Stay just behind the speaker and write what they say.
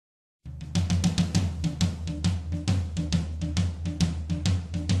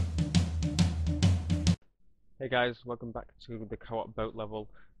Hey guys, welcome back to the co-op boat level,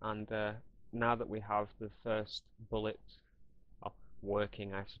 and now that we have the first bullet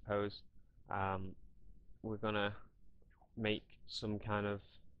working, I suppose, um, we're gonna make some kind of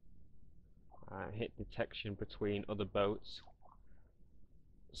hit detection between other boats.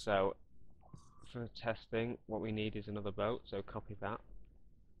 So for testing, what we need is another boat, so copy that.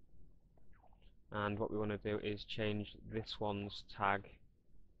 And what we want to do is change this one's tag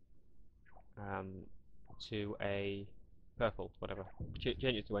um, to a purple, whatever. Change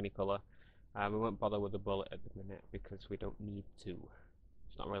it to any colour. We won't bother with the bullet at the minute because we don't need to.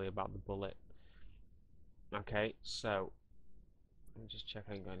 It's not really about the bullet. Okay, so let me just check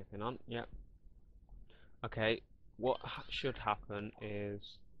I haven't got anything on. Yep. Okay, what should happen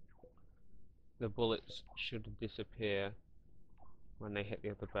is the bullets should disappear when they hit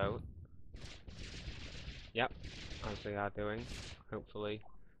the other boat. Yep, as they are doing. Hopefully,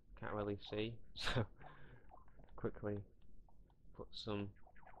 can't really see. So quickly put some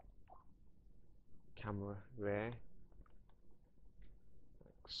camera there.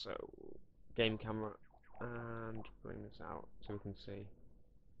 Like so, game camera, and bring this out so we can see.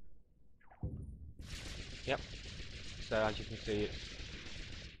 Yep. So as you can see, it's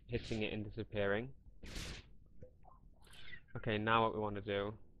hitting it and disappearing. Okay, now what we want to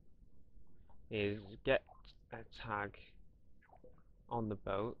do is get a tag on the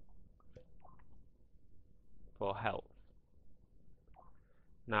boat for health.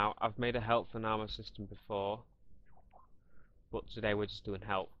 Now, I've made a health and armor system before, but today we're just doing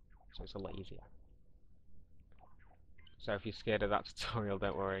health, so it's a lot easier. So if you're scared of that tutorial,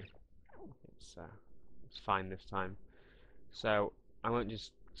 don't worry. It's fine this time. So I won't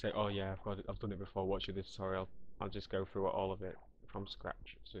just say, oh yeah, I've done it before, watch this tutorial. I'll just go through all of it from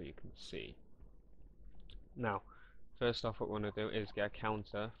scratch so you can see. Now, first off, what we want to do is get a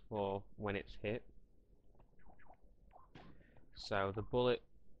counter for when it's hit. So the bullet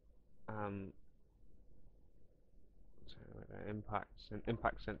impact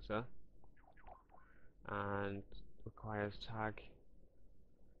sensor, and requires tag,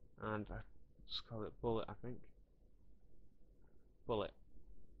 and I just call it bullet, I think. Bullet.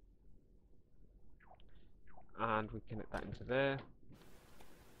 And we connect that into there.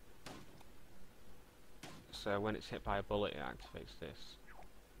 So when it's hit by a bullet, it activates this.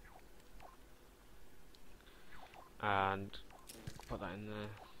 And put that in there.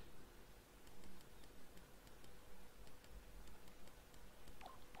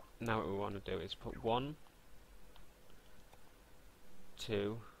 Now what we want to do is put 1,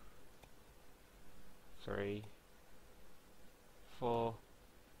 2, 3, 4,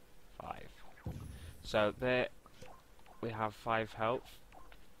 5. So there we have 5 health.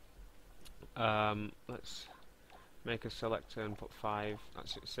 Let's make a selector and put 5.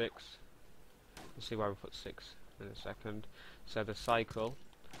 That's it, 6. We'll see why we put 6 in a second. So the cycle.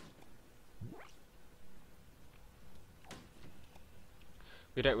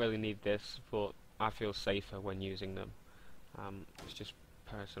 We don't really need this, but I feel safer when using them. It's just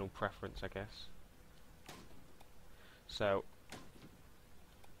personal preference, I guess. So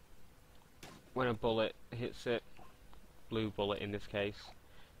when a bullet hits it, blue bullet in this case,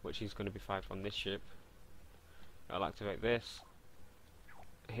 which is going to be 5 on this ship, I'll activate this,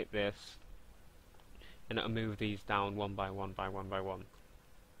 hit this, and it'll move these down one by one by one by one.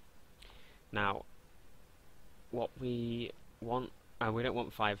 Now, what we want, we don't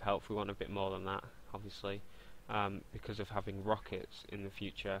want 5 health, we want a bit more than that, obviously, because of having rockets in the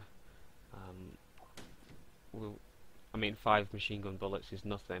future. 5 machine gun bullets is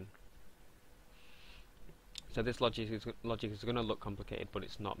nothing. So this logic is going to look complicated, but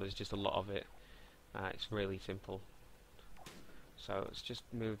it's not. There's just a lot of it. It's really simple. So let's just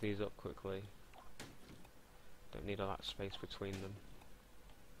move these up quickly. Don't need all that space between them.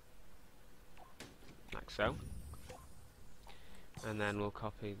 Like so. And then we'll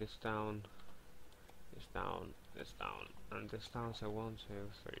copy this down, this down, this down, and this down. So 1, 2,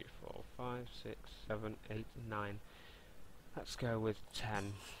 3, 4, 5, 6, 7, 8, 9. Let's go with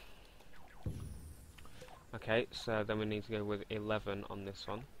 10. Okay, so then we need to go with 11 on this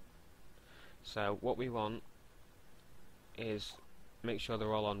one. So what we want is make sure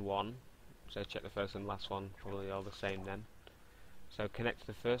they're all on 1. So check the first and last one, probably all the same then. So connect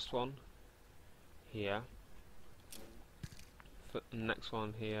the first one here, next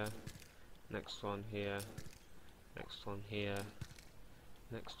one here, next one here, next one here,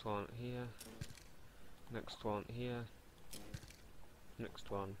 next one here, next one here,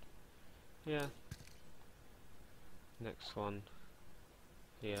 next one here, next one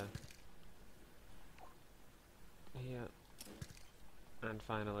here, here, and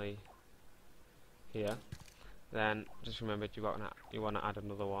finally here. Then just remember you want to add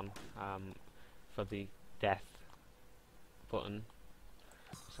another one for the death button.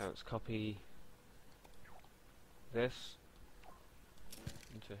 So let's copy this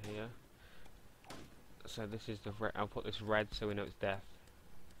into here. So this is the I'll put this red so we know it's death.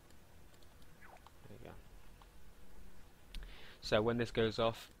 There you go. So when this goes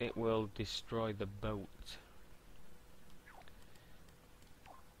off, it will destroy the boat.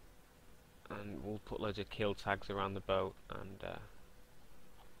 And we'll put loads of kill tags around the boat and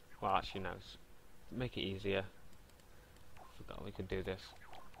well, actually no, make it easier. Forgot we could do this.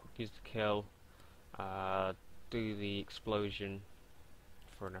 Use the kill, do the explosion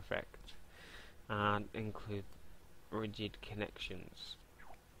for an effect, and include rigid connections.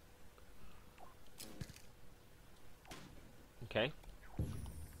 Okay.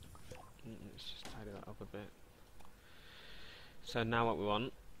 Let's just tidy that up a bit. So now what we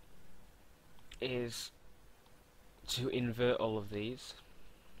want is to invert all of these.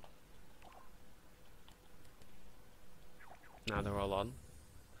 Now they're all on.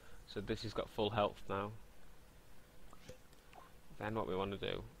 So this has got full health now. Then what we want to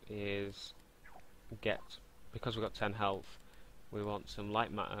do is because we've got 10 health, we want some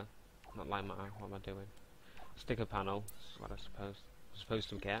light matter, not light matter, what am I doing? Sticker panel, is what I'm supposed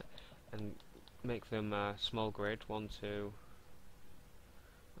to get, and make them small grid, 1, 2,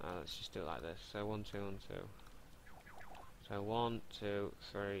 let's just do it like this, so 1, 2, 1, 2. So 1, 2,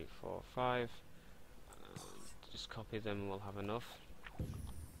 3, 4, 5, just copy them and we'll have enough.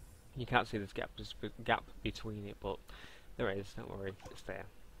 You can't see this gap between it, but there is, don't worry, it's there.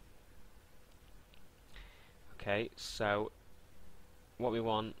 Okay, so what we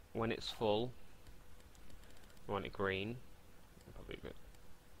want when it's full, we want it green, probably a bit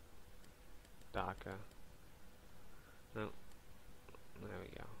darker. No, there we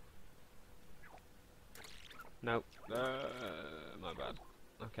go. Nope, my bad.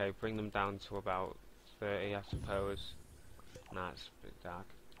 Okay, bring them down to about 30, I suppose. Nah, it's a bit dark.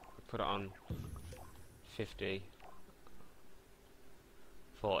 Put it on 50,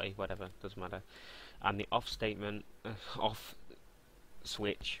 40, whatever, doesn't matter. And the off statement, off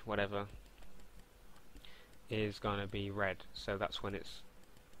switch, whatever, is going to be red, so that's when it's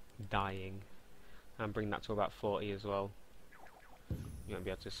dying. And bring that to about 40 as well. You won't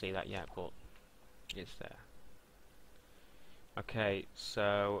be able to see that yet, but it's there. Okay,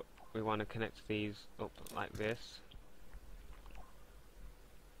 so we want to connect these up like this.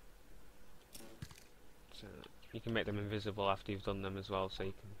 So you can make them invisible after you've done them as well, so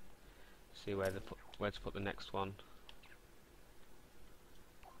you can see where to put the next one.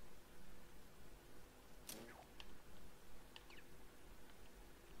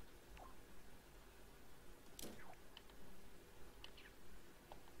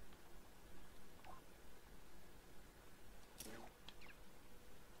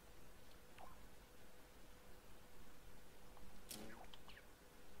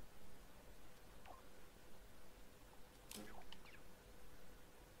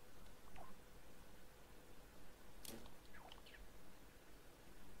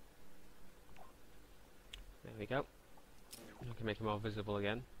 There we go. You can make them more visible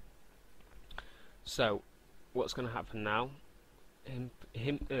again. So, what's going to happen now?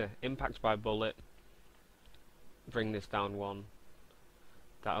 Impact by bullet. Bring this down 1.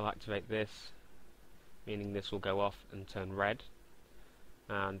 That'll activate this, meaning this will go off and turn red.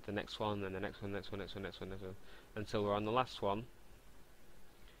 And the next one, and the next one, next one, next one, next one, next one, until we're on the last one.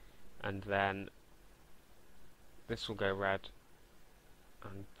 And then this will go red,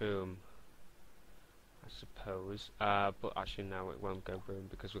 and boom. I suppose, but actually no, it won't go boom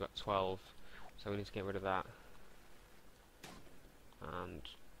because we've got 12, so we need to get rid of that and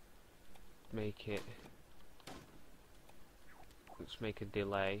make it, let's make a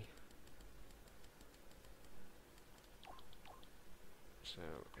delay, so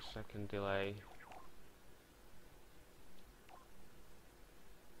a second delay,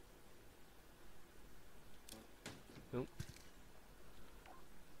 nope.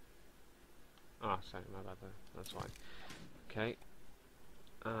 Ah, sorry, my bad there. That's fine. Okay,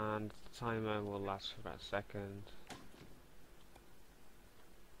 and the timer will last for about a second.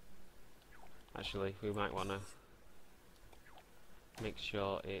 Actually, we might want to make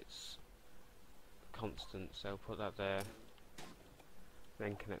sure it's constant, so put that there,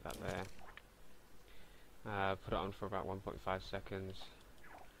 then connect that there. Put it on for about 1.5 seconds.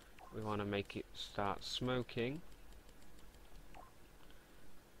 We want to make it start smoking.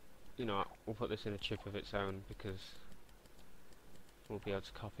 You know what, we'll put this in a chip of its own because we'll be able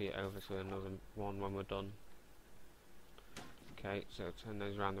to copy it over to another one when we're done. Okay, so turn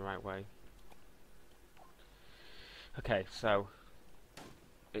those around the right way. Okay, so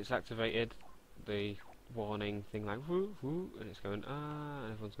it's activated the warning thing like woo woo, and it's going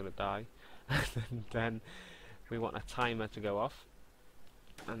and everyone's gonna die. And then we want a timer to go off,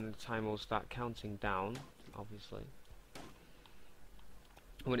 and the timer will start counting down, obviously.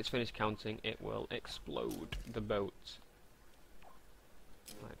 When it's finished counting, it will explode the boat,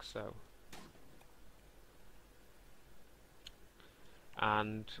 like so.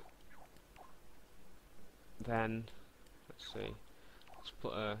 And then, let's see, let's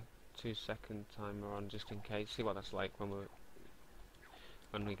put a 2-second timer on just in case. See what that's like when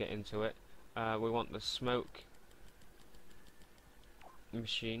we get into it. We want the smoke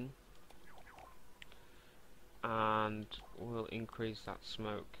machine, and we'll increase that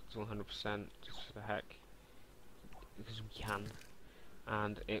smoke to 100% just for the heck, because we can.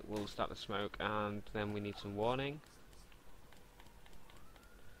 And it will start the smoke, and then we need some warning.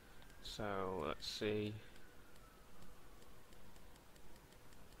 So let's see.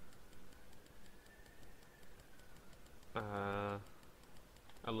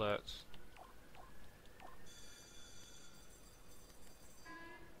 Alerts.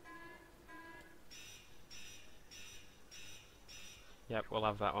 Yep, we'll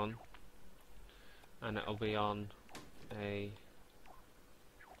have that on, and it'll be on a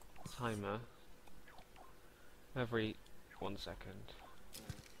timer every 1 second,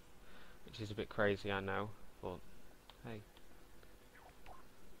 which is a bit crazy, I know, but hey.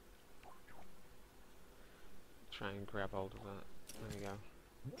 Try and grab hold of that. There we go.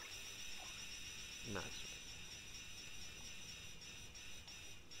 Nice.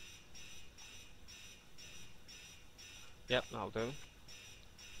 Yep, that'll do.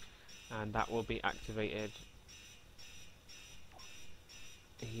 And that will be activated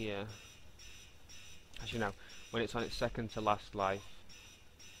here. As you know, when it's on its second to last life,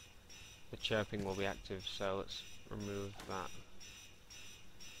 the chirping will be active, so let's remove that.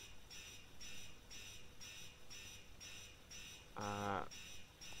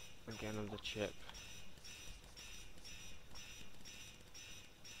 Again, another chip.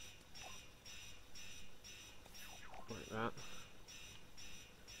 Like that.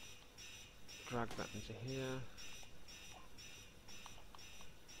 Drag that into here.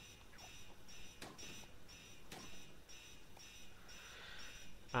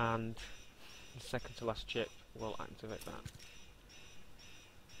 And the second to last chip will activate that.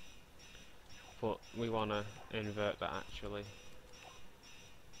 But we want to invert that actually.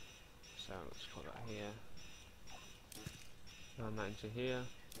 So let's put that here. Run that into here.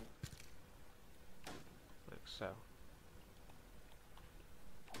 Like so.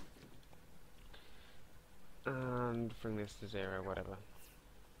 And bring this to 0, whatever.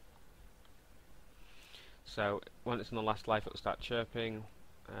 So when it's in the last life, it will start chirping,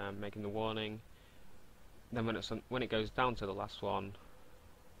 making the warning. Then when it goes down to the last one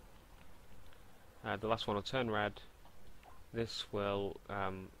will turn red. This will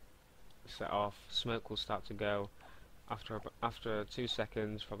set off. Smoke will start to go. After 2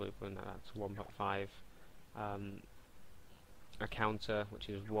 seconds, probably when that's 1.5. A counter, which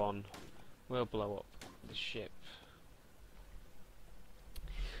is 1, will blow up the ship.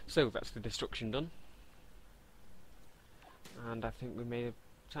 So that's the destruction done, and I think we made a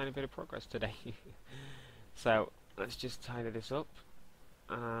tiny bit of progress today. So let's just tidy this up,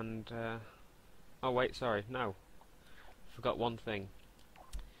 and oh wait, sorry, no, forgot one thing.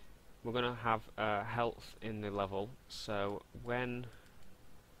 We're going to have health in the level, so when,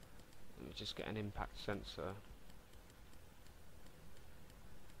 let me just get an impact sensor.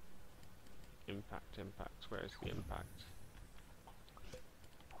 Impact, where is the impact?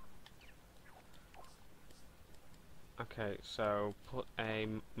 Okay, so put a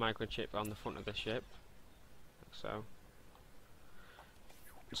microchip on the front of the ship, like so.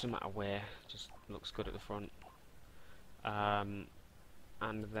 It doesn't matter where, just looks good at the front. And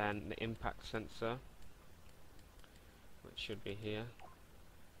then the impact sensor, which should be here.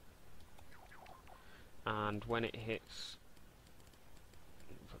 And when it hits,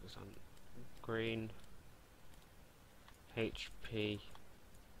 put this on green, HP,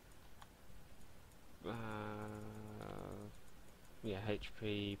 yeah,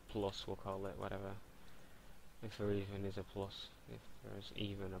 HP plus we'll call it, whatever, if there even is a plus, if there is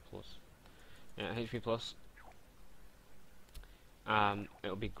even a plus. Yeah, HP plus,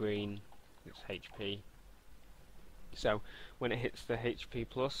 it'll be green, it's HP. So when it hits the HP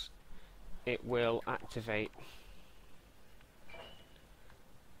plus, it will activate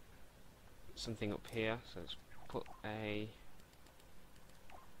something up here, so let's put a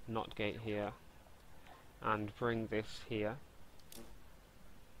NOT gate here and bring this here,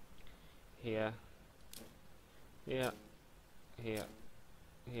 here, here,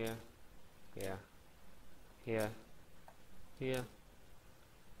 here, here, here, here,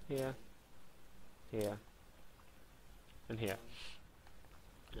 here, here, and here.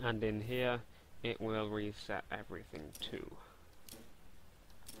 And in here, it will reset everything too.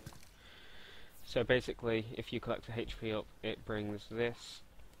 So basically, if you collect a HP up, it brings this.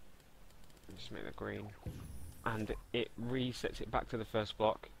 Just make that green. And it resets it back to the first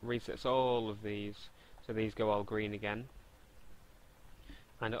block, resets all of these, so these go all green again.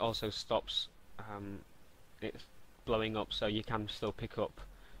 And it also stops it blowing up, so you can still pick up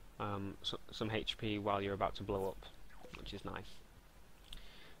some HP while you're about to blow up, which is nice.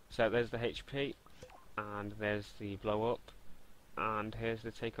 So there's the HP, and there's the blow up, and here's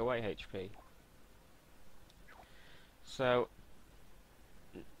the take away HP. So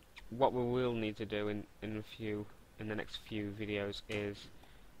what we will need to do in the next few videos is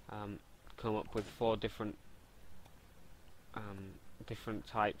come up with 4 different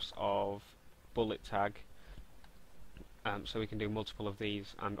types of bullet tag, so we can do multiple of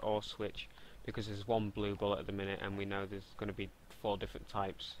these, and or switch, because there's one blue bullet at the minute and we know there's going to be 4 different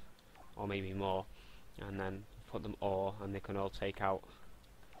types or maybe more, and then put them all and they can all take out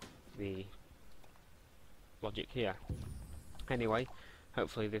the logic here. Anyway,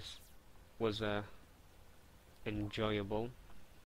 hopefully this was enjoyable.